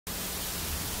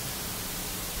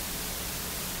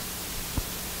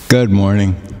Good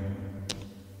morning.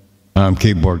 I'm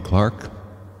Keyboard Clark.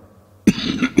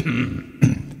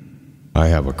 I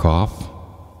have a cough.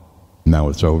 Now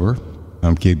it's over.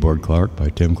 I'm Keyboard Clark by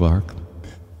Tim Clark.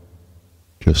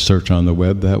 Just search on the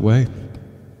web that way,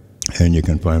 and you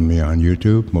can find me on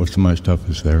YouTube. Most of my stuff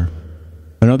is there,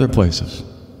 and other places.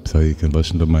 So you can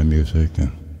listen to my music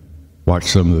and watch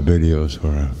some of the videos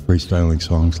where I'm freestyling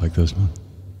songs like this one.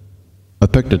 I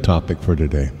picked a topic for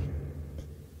today.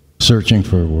 Searching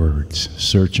for words.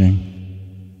 Searching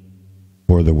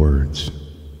for the words.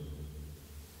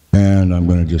 And I'm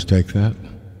going to just take that.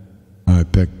 I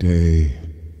picked a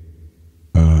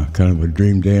kind of a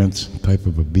dream dance type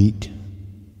of a beat.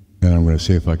 And I'm going to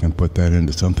see if I can put that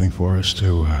into something for us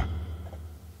to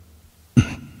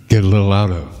get a little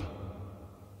out of.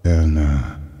 And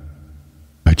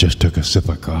I just took a sip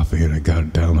of coffee and I got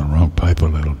it down the wrong pipe a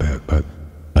little bit. But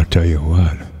I'll tell you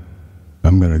what,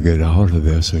 I'm going to get out of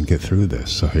this and get through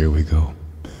this. So here we go.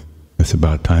 It's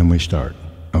about time we start.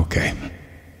 Okay.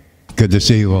 Good to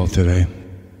see you all today.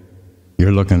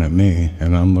 You're looking at me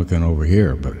and I'm looking over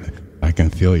here, but I can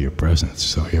feel your presence.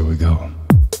 So here we go.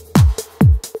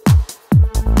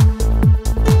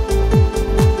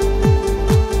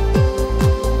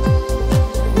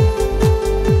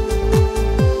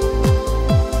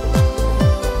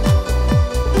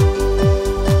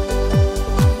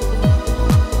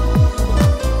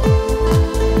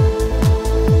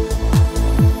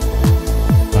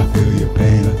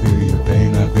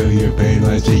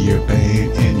 I see your pain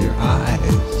in your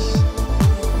eyes.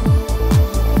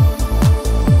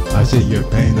 I see your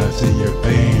pain, I see your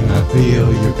pain, I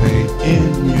feel your pain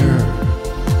in your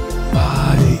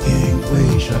body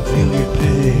English. I feel your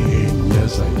pain,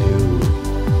 yes I do.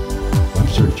 I'm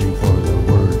searching for the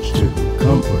words to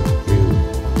comfort you.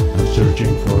 I'm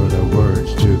searching for the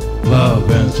words to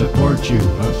love and support you.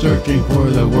 I'm searching for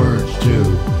the words to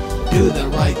do the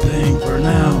right thing for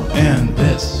now, and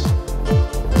this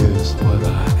is what I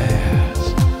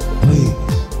ask.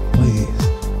 Please, please,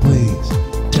 please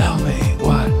tell me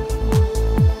what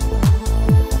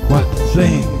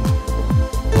thing,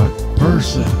 what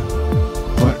person,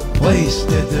 what place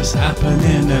did this happen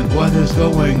in, and what is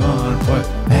going on, what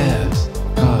has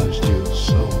caused you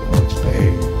so much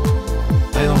pain.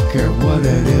 I don't care what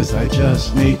it is, I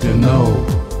just need to know,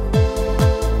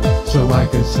 so I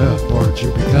can support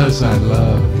you, because I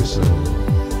love you so.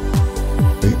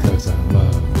 Because I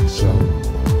love you so.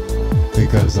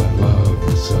 Because I love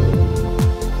you so.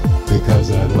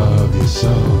 Because I love you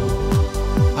so.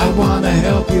 I wanna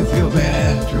help you feel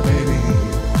better, baby.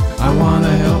 I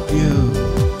wanna help you.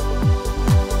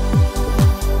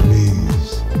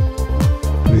 Please,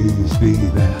 please be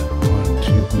that one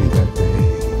to me that day.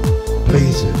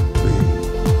 Please and please,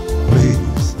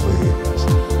 please, please.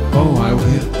 Oh, I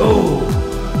will. Oh,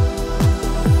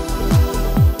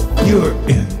 you're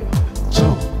in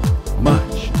so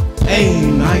much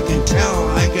pain. I can tell,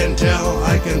 I can tell,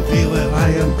 I can feel it. I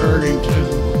am hurting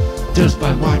too, just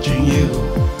by watching you.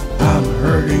 I'm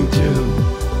hurting too,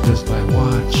 just by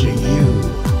watching you.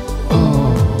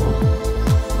 Oh,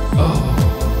 oh,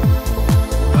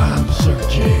 I'm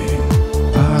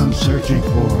searching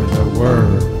for the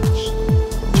words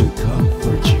to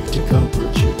comfort you, to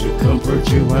comfort you, to comfort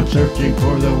you. I'm searching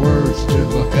for the words to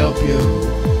help you.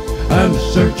 I'm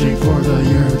searching for the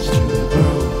years to go.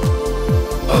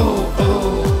 Oh,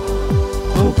 oh,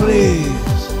 oh,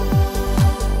 please.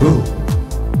 Who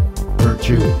hurt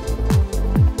you?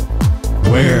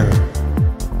 Where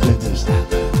did this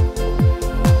happen?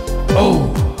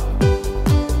 Oh.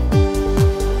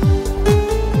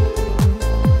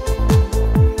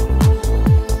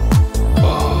 Oh.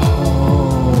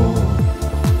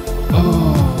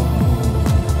 Oh.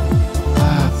 I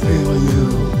feel you.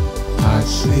 I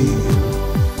see you,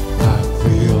 I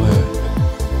feel it.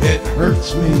 It hurts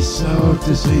me so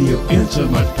to see you in so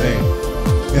much pain.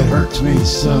 It hurts me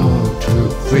so to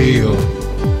feel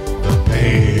the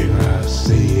pain I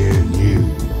see in you.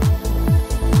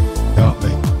 Help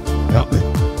me, help me,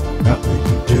 help me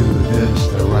to do this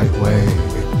the right way.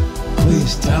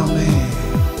 Please tell me,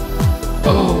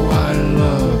 oh, I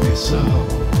love you so.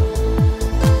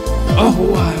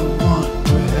 Oh, I want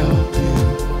to help you.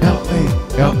 Help me,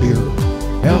 help you.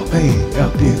 Help me,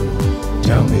 help you.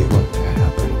 Tell me what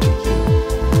happened to you.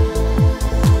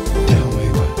 Tell me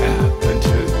what happened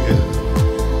to you.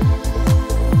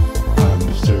 I'm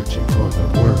searching for the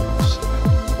words.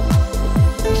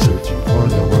 I'm searching for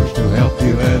the words to help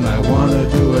you, and I want to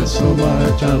do it so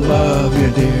much. I love you,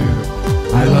 dear.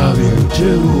 I love you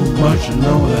too much to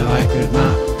know that I could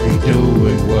not be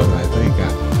doing what I think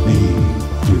I need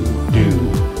to do.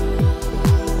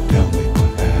 Tell me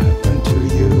what happened to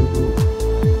you.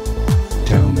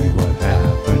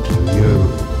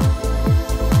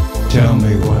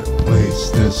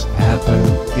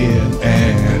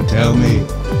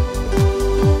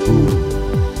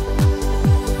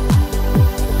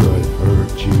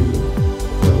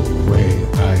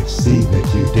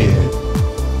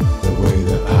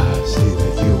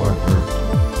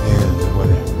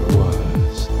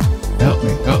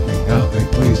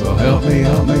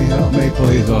 help me, help me,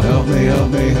 please. Oh, help me, help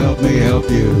me, help me, help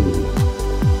you.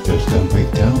 Just help me,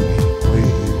 tell me,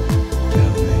 please.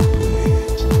 Tell me,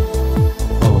 please.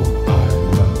 Oh, I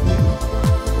love you.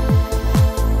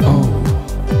 Oh,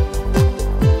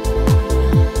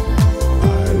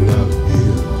 I love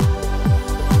you.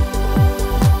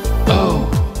 Oh,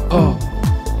 oh,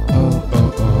 oh, oh,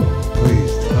 oh.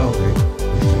 Please tell me,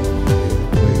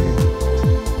 please,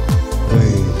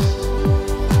 please.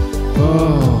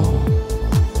 Oh,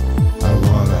 I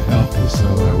wanna help you so,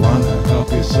 I wanna help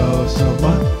you so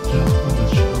much. Just wanna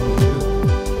show you.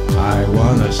 I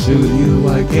wanna soothe you,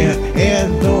 I can't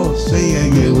handle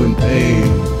seeing you in pain.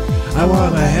 I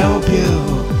wanna help you,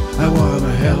 I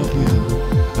wanna help you,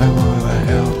 I wanna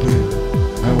help you,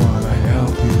 I wanna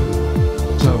help you.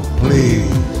 So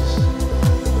please,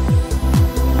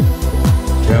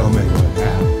 tell me what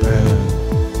happened.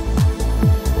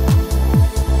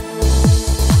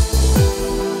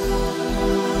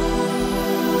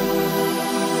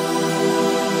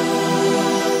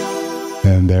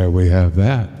 And there we have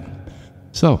that.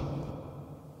 So,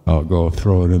 I'll go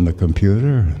throw it in the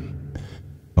computer.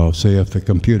 I'll see if the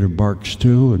computer barks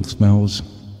too and smells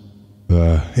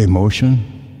the emotion,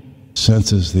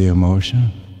 senses the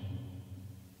emotion,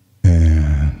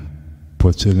 and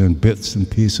puts it in bits and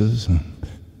pieces and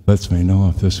lets me know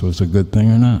if this was a good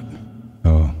thing or not.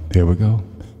 Oh, here we go.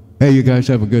 Hey, you guys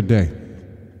have a good day.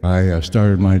 I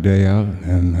started my day out,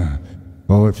 and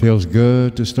it feels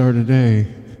good to start a day.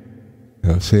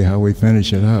 See how we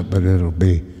finish it up, but it'll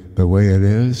be the way it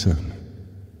is.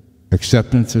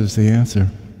 Acceptance is the answer.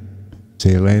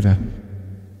 See you later.